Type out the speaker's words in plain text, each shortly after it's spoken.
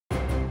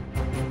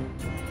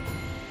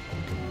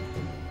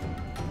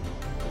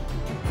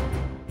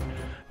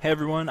Hey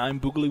everyone, I'm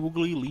Boogly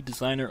Woogly, lead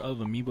designer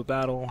of Amoeba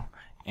Battle,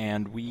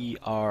 and we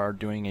are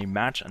doing a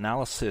match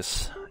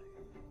analysis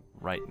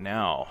right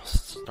now,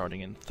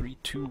 starting in 3,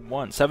 2,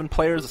 1. 7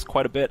 players is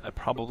quite a bit. I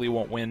probably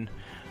won't win,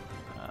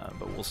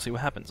 but we'll see what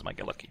happens. I might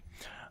get lucky.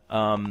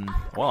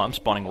 Well, I'm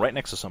spawning right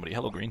next to somebody.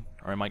 Hello, green.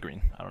 Or am I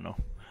green? I don't know.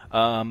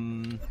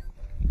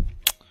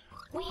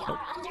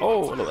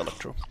 Oh, hello,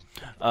 Electro.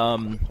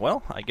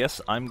 Well, I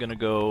guess I'm gonna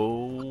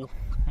go...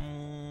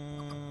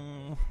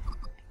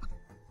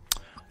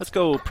 let's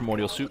go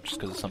Primordial Soup, just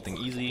because it's something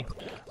easy.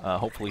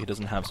 Hopefully he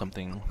doesn't have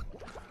something...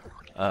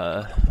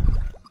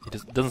 he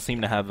doesn't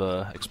seem to have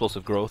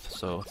explosive growth,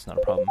 so it's not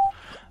a problem.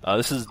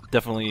 This is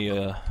definitely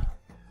a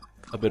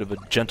bit of a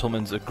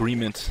gentleman's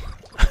agreement,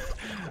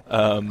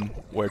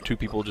 where two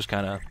people just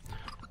kind of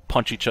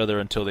punch each other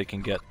until they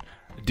can get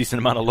a decent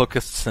amount of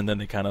locusts, and then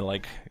they kind of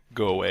like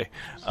go away.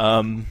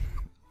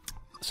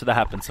 So that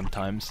happens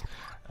sometimes,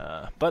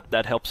 but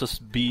that helps us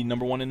be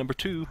number 1 and number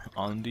 2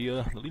 on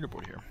the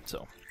leaderboard here.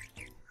 So.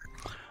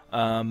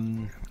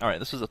 Alright,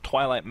 this is a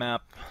Twilight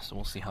map, so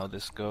we'll see how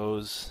this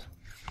goes.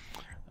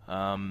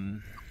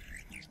 Always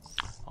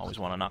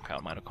want to knock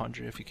out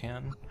mitochondria if you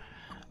can.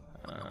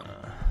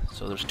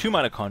 So there's 2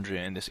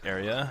 mitochondria in this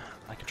area.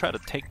 I could try to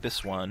take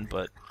this one,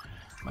 but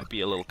it might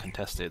be a little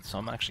contested, so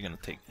I'm actually going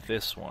to take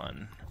this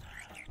one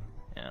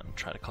and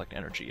try to collect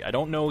energy. I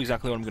don't know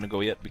exactly what I'm going to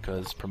go yet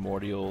because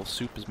Primordial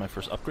Soup is my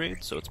first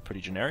upgrade, so it's pretty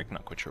generic.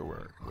 Not quite sure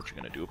what you're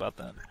going to do about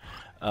that.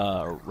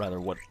 Or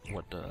rather, what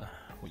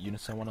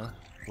units I want to...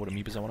 what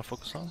amoebas I want to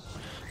focus on.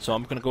 So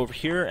I'm going to go over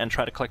here and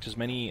try to collect as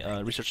many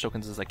research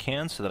tokens as I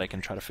can so that I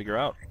can try to figure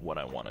out what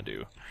I want to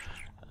do.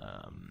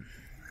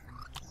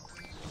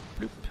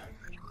 Bloop.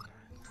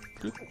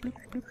 Bloop, bloop,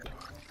 bloop,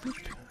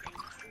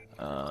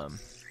 bloop.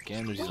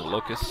 Again, there's these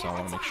locusts, so I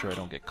want to make sure I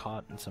don't get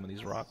caught in some of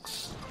these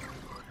rocks.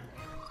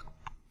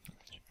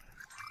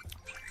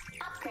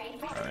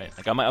 Alright,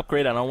 I got my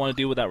upgrade. I don't want to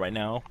deal with that right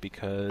now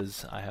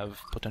because I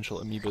have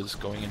potential amoebas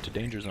going into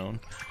danger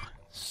zone.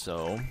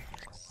 So...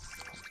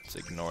 let's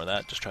ignore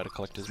that. Just try to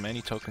collect as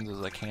many tokens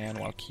as I can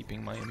while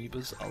keeping my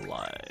amoebas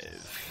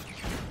alive.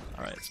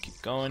 Alright, let's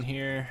keep going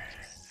here.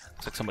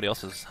 Looks like somebody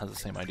else has the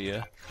same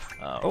idea.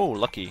 Oh,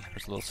 lucky.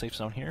 There's a little safe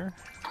zone here.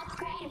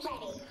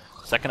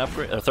 Second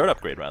upgrade, or third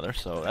upgrade rather,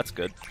 so that's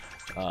good.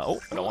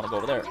 Oh, I don't want to go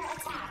over there.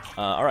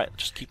 Alright,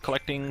 just keep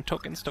collecting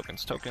tokens,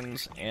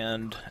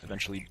 and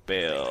eventually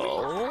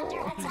bail.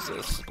 Who's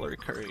this? Blurry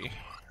Curry.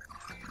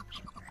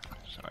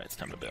 Alright, it's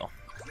time to bail.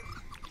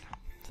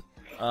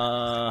 We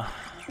are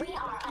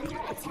under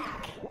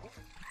attack.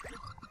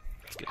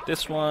 Let's get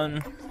this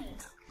one.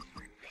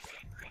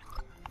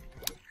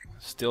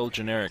 Still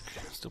generic.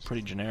 Still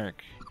pretty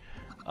generic.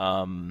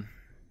 Vipers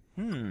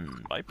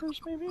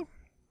maybe?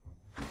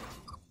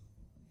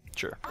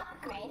 Sure.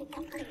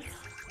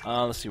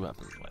 Let's see what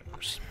happens with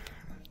Vipers.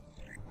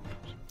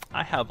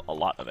 I have a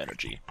lot of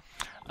energy.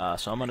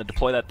 So I'm going to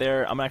deploy that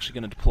there. I'm actually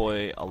going to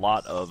deploy a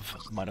lot of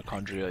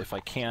mitochondria if I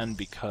can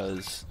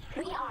because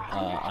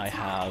I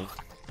have...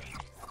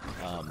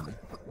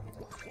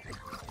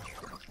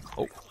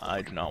 oh,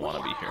 I do not want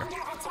to be here.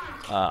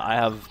 I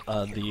have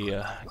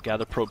the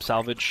Gather Probe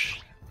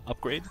Salvage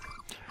upgrade,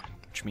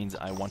 which means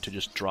I want to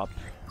just drop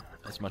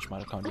as much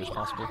mitochondria as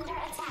possible.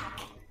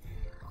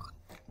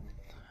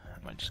 I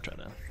might just try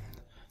to...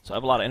 so I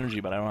have a lot of energy,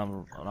 but I don't have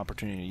an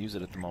opportunity to use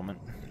it at the moment.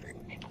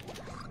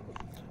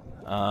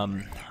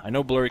 I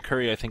know Blurry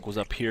Curry, I think, was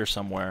up here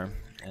somewhere,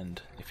 and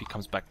if he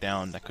comes back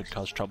down, that could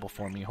cause trouble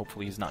for me.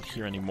 Hopefully he's not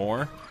here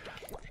anymore.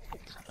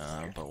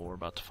 But we're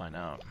about to find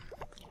out.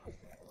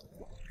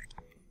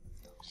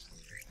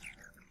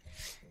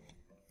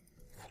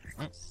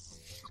 Let's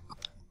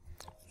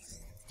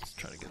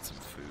try to get some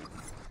food.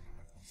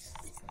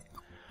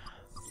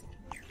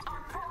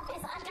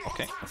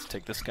 Okay, let's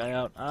take this guy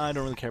out. I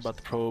don't really care about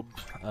the probe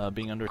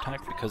being under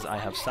attack because I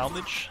have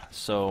salvage,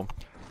 so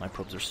my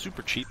probes are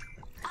super cheap.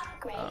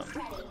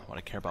 What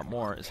I care about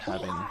more is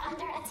having...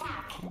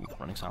 ooh,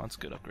 running silence,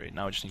 good upgrade.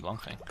 Now I just need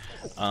Longfang.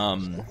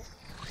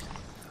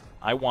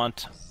 I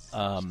want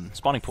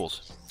spawning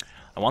pools.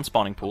 I want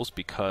spawning pools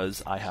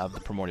because I have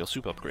the Primordial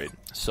Soup upgrade,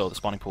 so the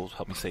spawning pools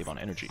help me save on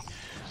energy.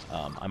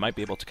 I might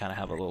be able to kind of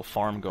have a little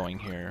farm going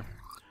here.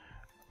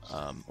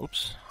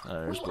 Oops,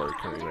 there's Blurry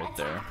Curry right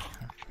there.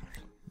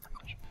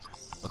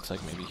 Looks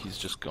like maybe he's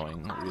just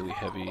going really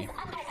heavy.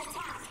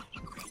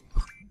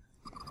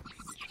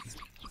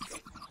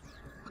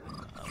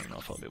 I don't know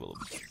if I'll be able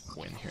to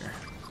win here.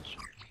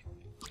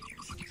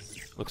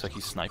 Looks like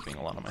he's sniping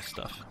a lot of my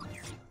stuff.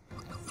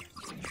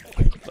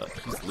 But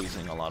he's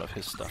losing a lot of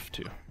his stuff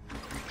too.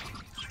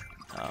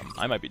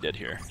 I might be dead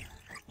here.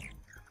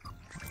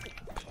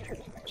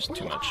 Just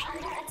too much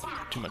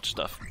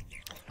stuff.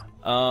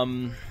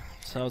 So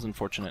that was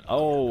unfortunate.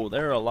 Oh,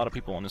 there are a lot of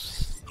people on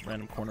this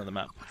random corner of the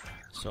map.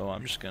 So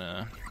I'm just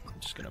gonna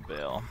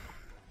bail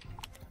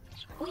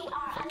if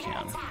I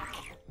can.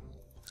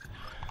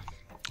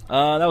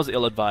 That was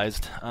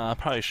ill-advised.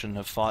 Probably shouldn't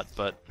have fought,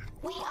 but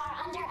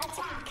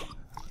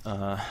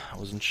I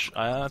wasn't.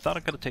 I thought I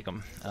could take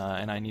them,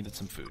 and I needed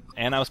some food.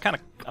 And I was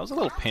a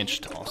little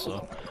pinched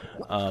also,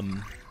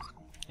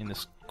 in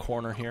this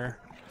corner here.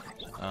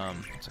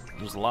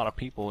 There's a lot of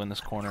people in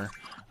this corner.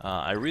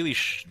 I really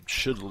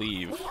should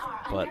leave,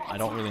 but I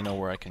don't really know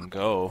where I can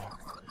go.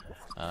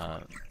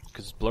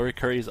 Because Blurry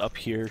Curry is up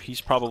here.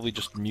 He's probably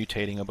just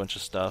mutating a bunch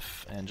of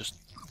stuff and just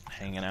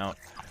hanging out.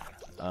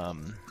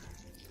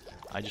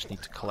 I just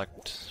need to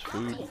collect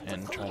food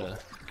and try to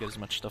get as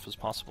much stuff as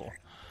possible.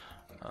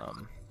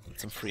 Get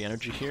some free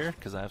energy here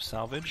because I have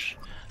salvage.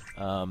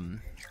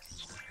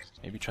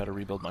 Maybe try to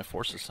rebuild my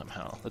forces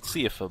somehow. Let's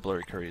see if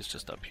Blurry Curry is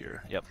just up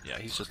here. Yep, yeah,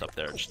 he's just up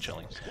there, just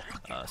chilling.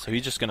 So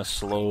he's just gonna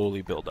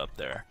slowly build up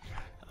there,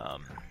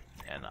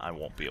 and I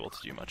won't be able to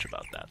do much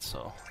about that.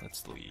 So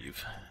let's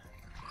leave.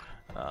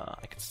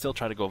 I can still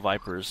try to go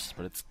Vipers,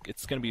 but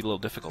it's gonna be a little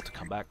difficult to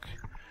come back.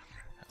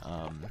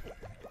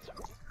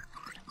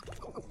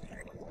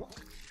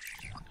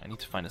 I need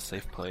to find a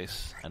safe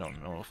place. I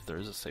don't know if there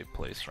is a safe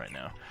place right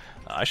now.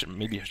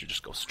 Maybe I should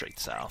just go straight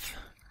south.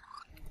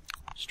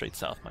 Straight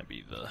south might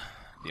be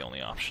the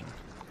only option.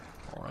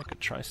 Or I could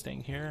try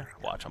staying here.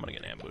 Watch, I'm gonna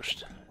get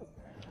ambushed.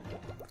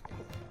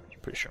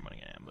 Pretty sure I'm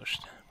gonna get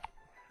ambushed.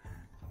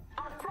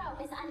 Our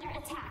probe is under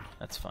attack.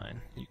 That's fine.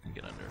 You can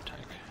get under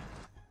attack.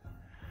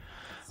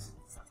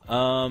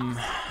 I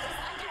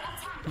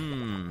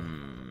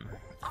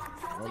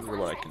wonder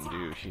what I can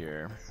do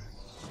here.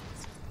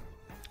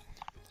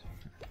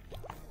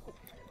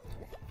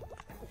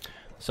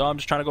 So I'm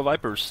just trying to go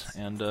Vipers,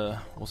 and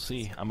we'll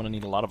see. I'm gonna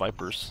need a lot of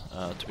Vipers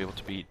to be able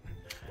to beat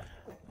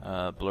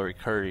Blurry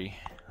Curry.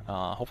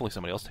 Hopefully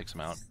somebody else takes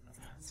him out,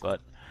 but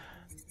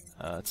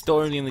it's still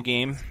early in the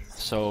game,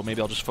 so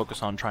maybe I'll just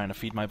focus on trying to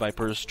feed my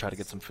Vipers, try to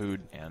get some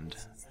food, and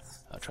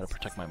try to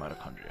protect my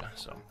mitochondria.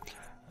 So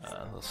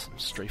some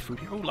stray food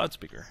here. Oh,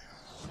 loudspeaker.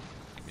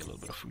 Give me a little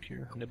bit of food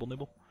here. Nibble,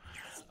 nibble.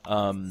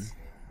 Let's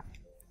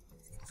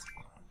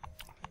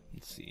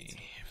see.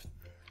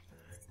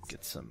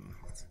 Get some.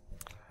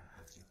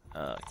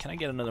 Can I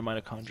get another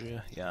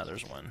mitochondria? Yeah,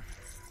 there's one.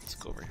 Let's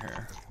go over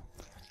here.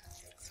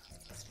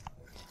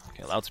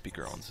 Okay,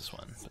 loudspeaker owns this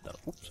one.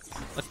 Oops.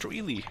 Electro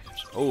Ely.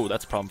 Oh,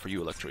 that's a problem for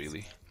you, Electro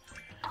Ely.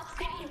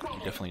 You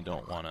definitely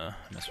don't want to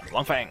mess with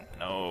Longfang.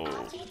 No.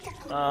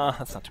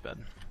 That's not too bad.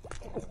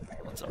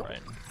 That's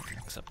alright.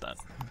 Accept that.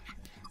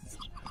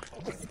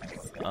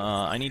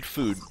 I need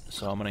food,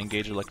 so I'm gonna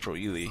engage Electro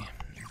Ely.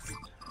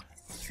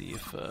 See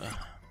if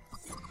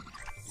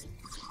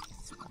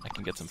I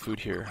can get some food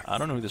here. I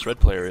don't know who this red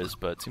player is,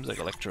 but it seems like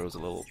Electro is a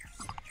little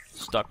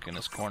stuck in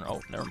his corner.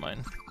 Oh, never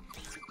mind.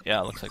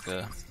 Yeah, it looks like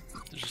there's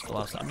just a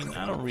lot of, I mean,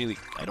 I don't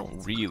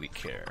really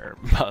care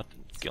about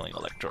killing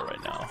Electro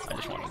right now. I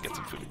just want to get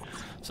some food.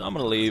 So I'm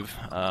gonna leave.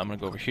 I'm gonna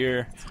go over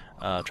here,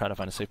 try to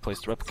find a safe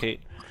place to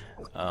replicate.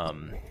 I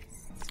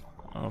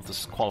don't know if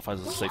this qualifies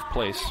as a safe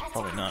place.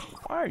 Probably not.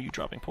 Why are you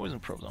dropping poison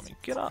probes on me?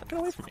 Get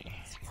away from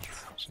me.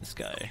 This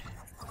guy.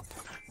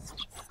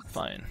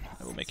 Fine.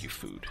 I will make you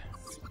food.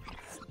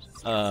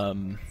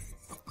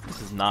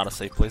 This is not a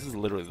safe place. This is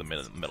literally the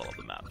middle of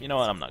the map. You know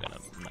what? I'm not gonna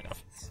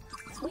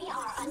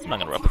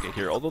replicate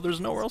here. Although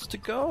there's nowhere else to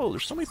go.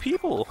 There's so many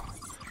people.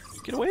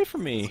 Get away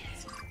from me.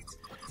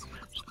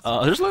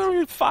 There's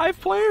literally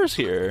 5 players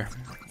here.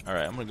 All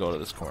right, I'm gonna go to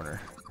this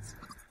corner.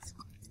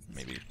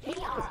 Maybe.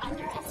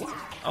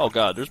 Oh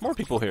God, there's more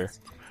people here.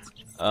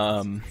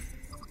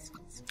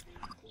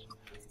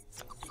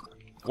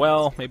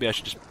 Well, maybe I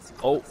should just.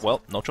 Oh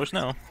well, no choice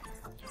now.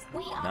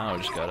 Now I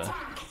just gotta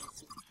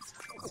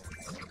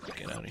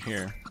get out of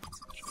here.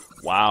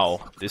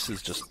 Wow, this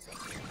is just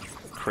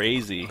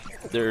crazy.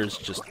 There's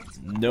just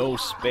no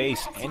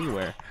space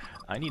anywhere.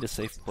 I need a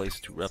safe place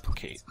to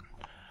replicate.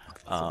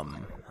 I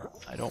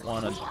don't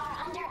want to.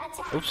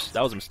 Oops,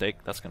 that was a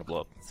mistake. That's gonna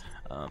blow up.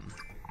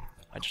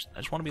 I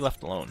just want to be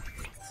left alone.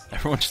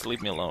 Everyone just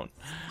leave me alone.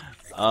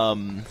 I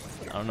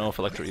don't know if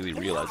Electro Ely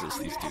realizes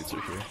these dudes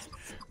are here,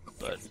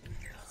 but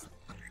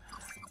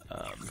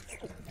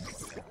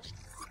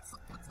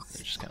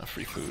they're just kind of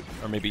free food.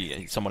 Or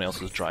maybe someone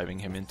else is driving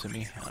him into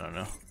me. I don't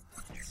know.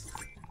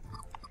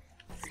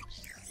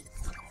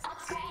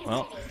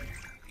 Well.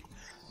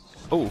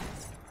 Oh,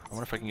 I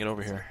wonder if I can get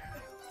over here.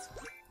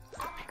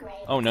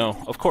 Oh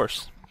no, of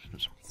course.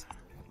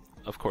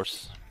 Of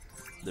course.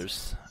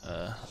 There's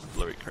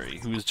Blurry Curry,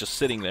 who's just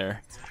sitting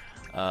there,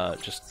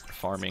 just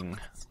farming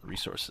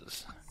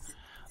resources.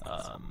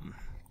 There's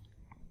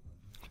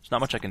not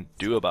much I can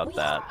do about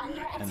that,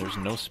 and there's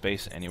no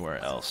space anywhere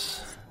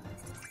else.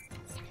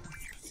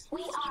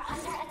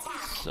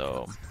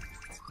 So,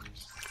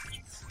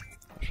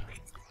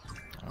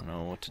 I don't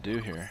know what to do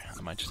here.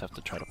 I might just have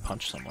to try to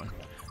punch someone.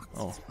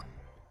 Oh,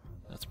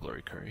 that's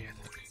Blurry Curry, I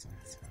think.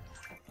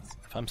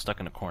 If I'm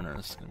stuck in a corner,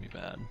 this is going to be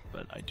bad,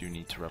 but I do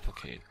need to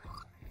replicate.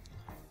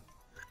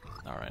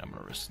 Alright, I'm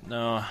gonna risk.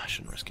 No, I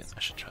shouldn't risk it. I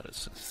should try to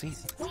see.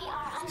 He's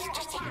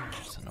just here.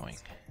 It's annoying.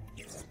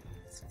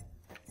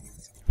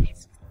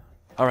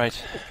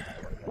 Alright.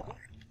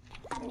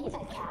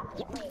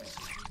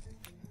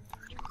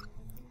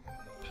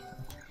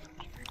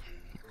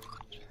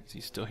 Is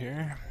he still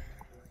here?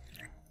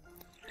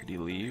 he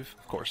leave?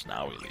 Of course,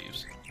 now he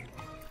leaves.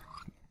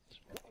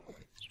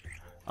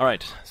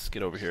 Alright, let's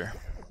get over here.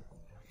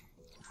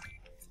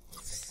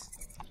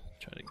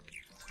 Try to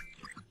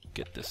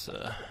get this,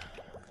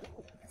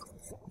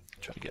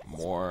 try to get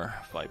more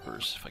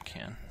vipers if I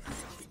can.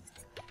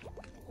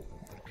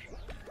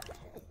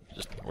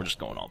 We're just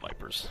going all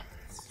vipers.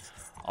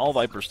 All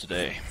vipers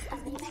today.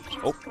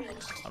 Oh,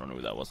 I don't know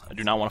who that was. I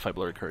do not want to fight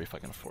Blurry Curry if I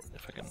can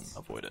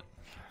avoid it.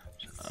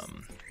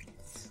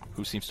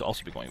 Who seems to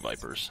also be going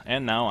vipers.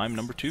 And now I'm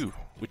number 2,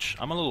 which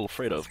I'm a little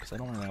afraid of because I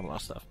don't really have a lot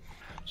of stuff.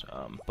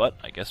 But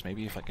I guess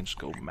maybe if I can just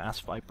go mass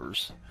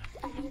vipers,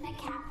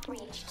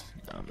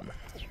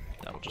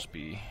 that'll just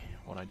be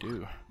what I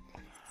do.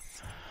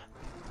 So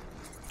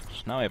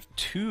now I have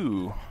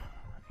 2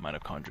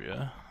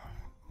 mitochondria.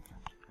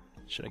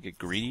 Should I get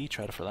greedy?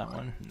 Try to for that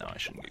one? No, I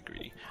shouldn't get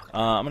greedy.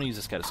 I'm gonna use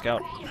this guy to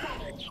scout.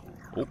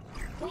 Oh,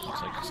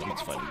 looks like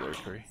someone's fighting Blurry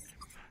Curry.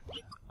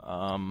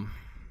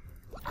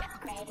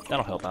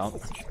 That'll help out.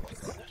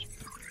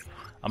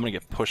 I'm gonna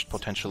get pushed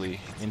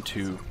potentially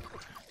into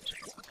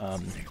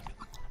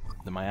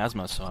the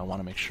miasma, so I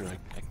want to make sure I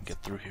can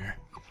get through here.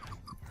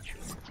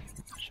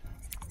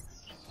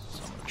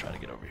 So I'm gonna try to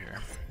get over here.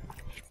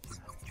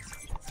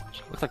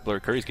 Looks like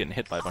Blurry Curry's getting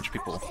hit by a bunch of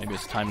people. Maybe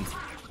it's time.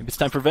 Maybe it's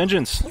time for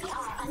vengeance.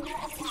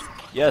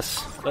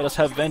 Yes, let us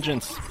have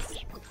vengeance.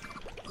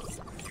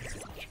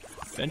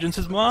 Vengeance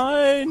is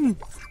mine!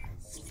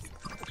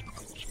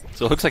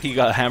 So it looks like he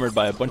got hammered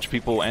by a bunch of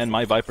people, and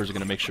my vipers are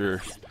going to make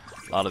sure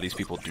a lot of these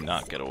people do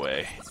not get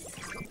away.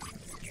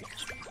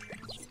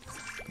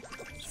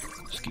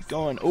 Just keep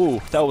going. Oh,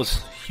 that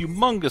was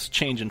humongous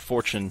change in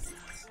fortune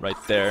right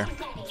there.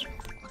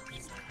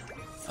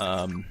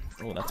 Oh,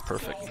 that's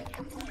perfect.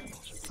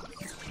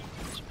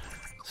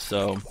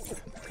 So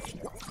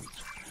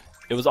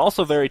it was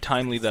also very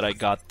timely that I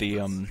got the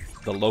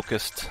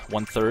locust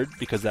 1/3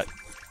 because that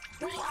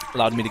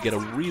allowed me to get a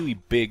really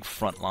big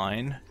front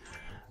line.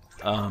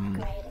 Oh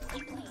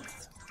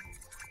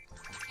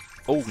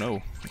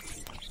no!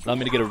 Allowed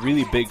me to get a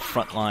really big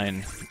front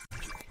line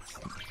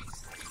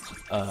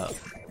that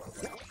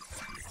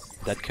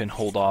can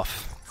hold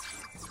off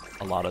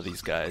a lot of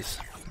these guys.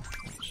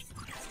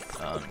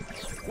 I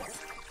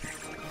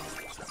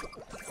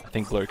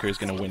think Blurry Curry is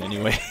going to win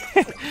anyway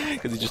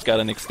because he just got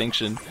an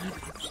extinction.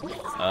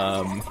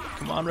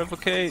 Come on,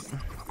 replicate.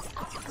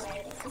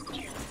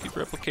 Keep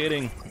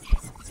replicating.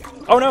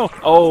 Oh no!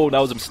 Oh, that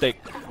was a mistake.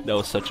 That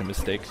was such a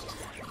mistake.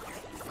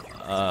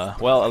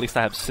 Well, at least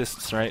I have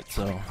cysts, right?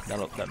 So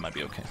that might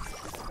be okay.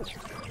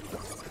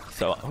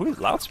 So,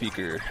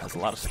 loudspeaker has a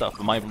lot of stuff.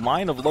 But my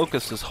line of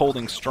locusts is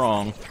holding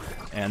strong,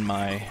 and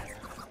my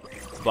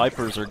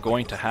vipers are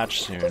going to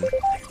hatch soon.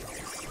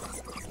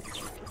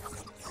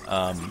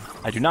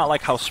 I do not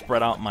like how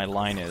spread out my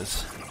line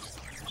is.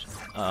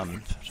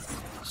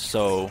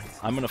 So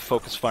I'm going to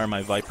focus fire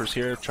my vipers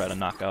here, try to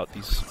knock out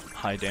these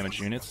high damage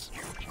units.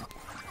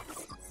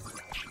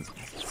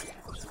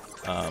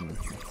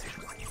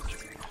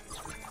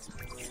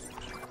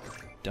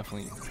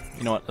 Definitely,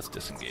 you know what, let's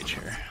disengage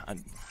here.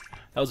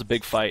 That was a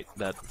big fight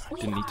that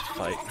didn't need to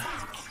fight.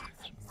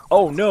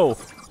 Oh no!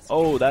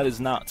 Oh, that is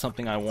not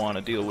something I want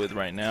to deal with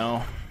right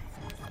now.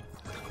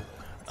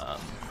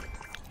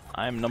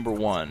 I'm number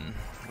 1,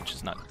 which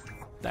is not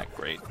that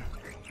great.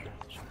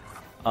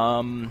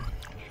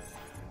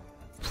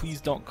 Please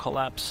don't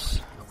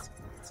collapse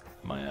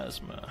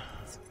miasma.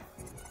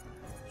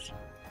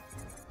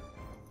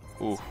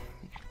 Ooh.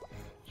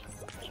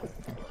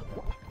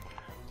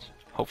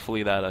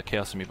 Hopefully that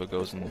Chaos Amoeba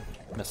goes and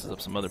messes up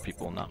some other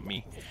people, not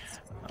me.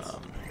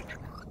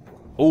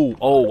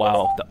 Oh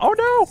wow. Oh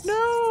no!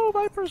 No!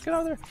 Vipers, get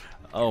out of there!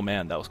 Oh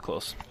man, that was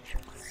close.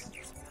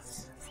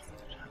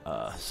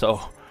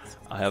 So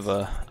I have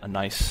a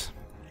nice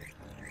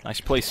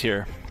place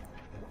here,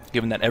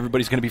 given that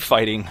everybody's going to be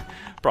fighting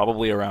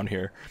probably around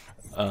here.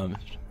 We are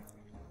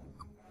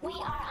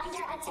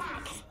under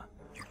attack.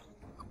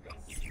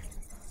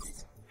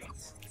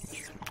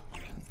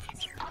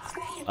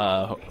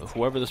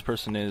 Whoever this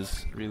person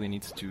is really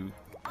needs to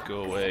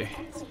go away.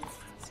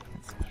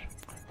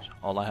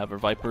 All I have are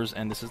vipers,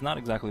 and this is not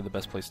exactly the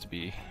best place to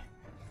be.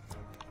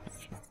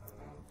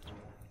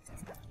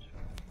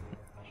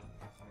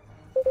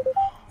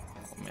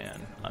 Oh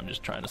man, I'm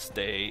just trying to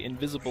stay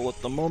invisible at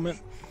the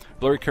moment.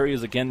 Blurry Curry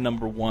is again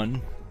number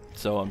 1,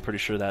 so I'm pretty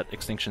sure that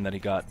extinction that he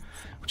got,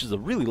 which is a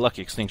really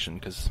lucky extinction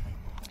because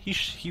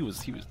he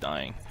was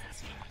dying.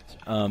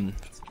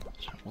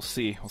 We'll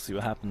see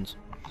what happens.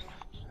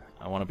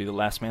 I want to be the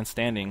last man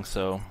standing,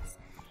 so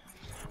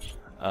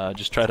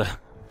just try to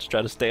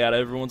stay out of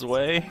everyone's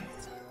way.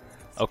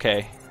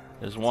 Okay,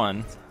 there's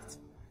one.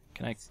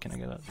 Can I get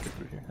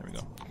through here? There we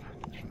go.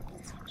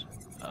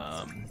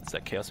 Is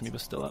that Chaos Amoeba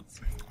still up?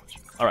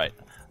 All right,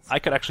 I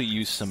could actually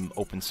use some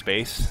open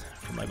space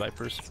for my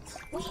vipers.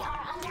 We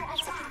are under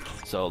attack.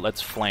 So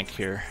let's flank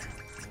here.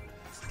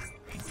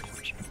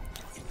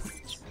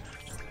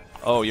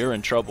 Oh, you're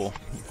in trouble.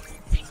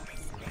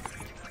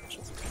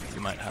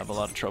 You might have a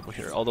lot of trouble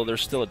here, although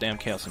there's still a damn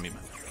Chaos Amoeba.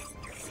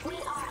 We are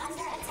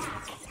under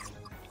attack.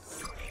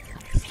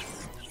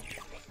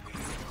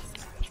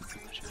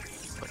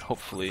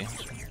 hopefully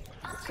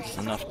this is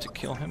enough to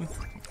kill him.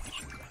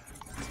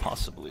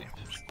 Possibly.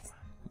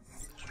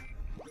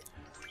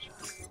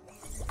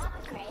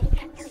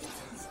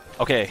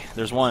 Okay,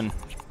 there's one.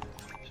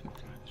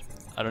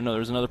 I don't know,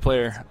 there's another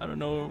player. I don't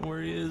know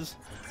where he is.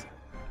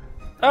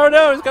 Oh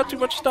no, he's got too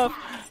much stuff.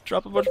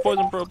 Drop a bunch of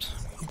poison probes.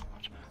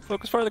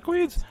 Focus fire the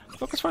queens.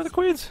 Focus fire the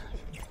queens.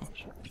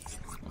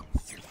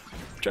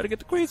 Try to get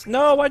the queens.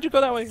 No, why'd you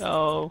go that way?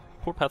 Oh,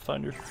 poor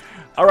Pathfinder.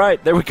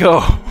 Alright, there we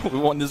go. We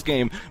won this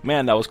game.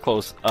 Man, that was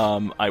close.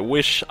 I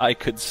wish I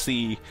could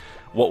see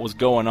what was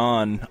going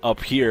on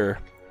up here.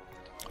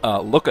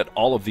 Look at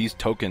all of these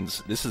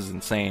tokens. This is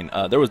insane.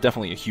 There was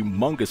definitely a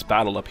humongous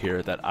battle up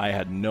here that I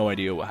had no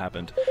idea what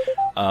happened.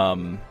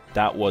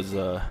 That was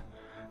a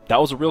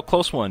real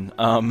close one.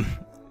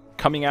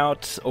 Coming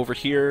out over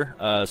here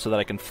so that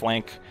I can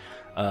flank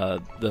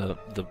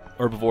the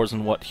herbivores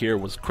and what here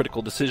was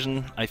critical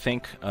decision. I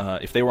think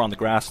if they were on the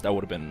grass, that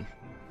would have been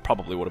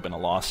probably would have been a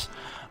loss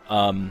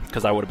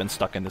because I would have been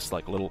stuck in this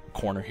like little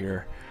corner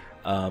here,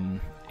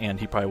 and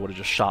he probably would have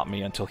just shot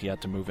me until he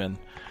had to move in.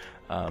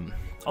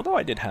 Although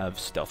I did have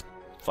stealth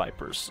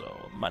vipers, so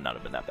it might not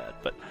have been that bad.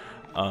 But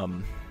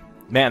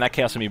man, that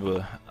Chaos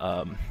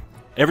Amoeba,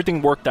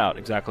 everything worked out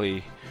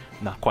exactly.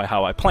 Not quite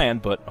how I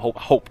planned, but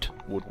hoped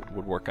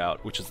would work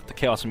out, which is that the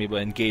Chaos Amoeba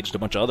engaged a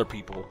bunch of other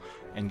people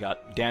and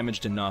got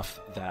damaged enough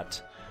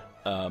that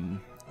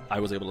I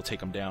was able to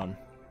take them down.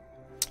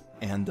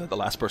 And the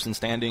last person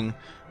standing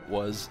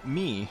was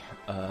me,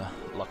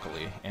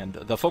 luckily. And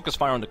the focus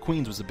fire on the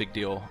queens was a big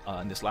deal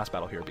in this last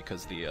battle here,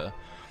 because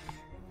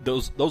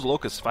those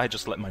locusts, if I had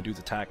just let my dudes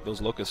attack,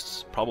 those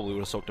locusts probably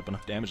would have soaked up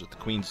enough damage that the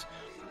queens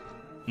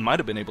might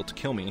have been able to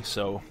kill me.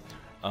 So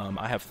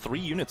I have 3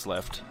 units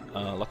left.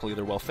 Luckily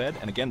they're well fed,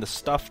 and again the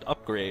stuffed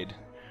upgrade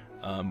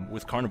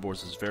with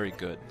carnivores is very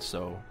good.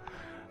 So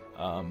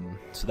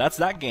that's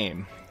that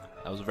game.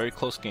 That was a very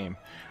close game,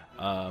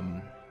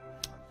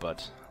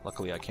 but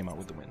luckily I came out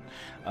with the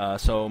win.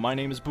 So my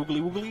name is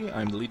Boogly Woogly.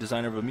 I'm the lead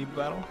designer of Amoeba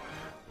Battle,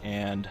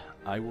 and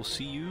I will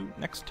see you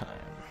next time.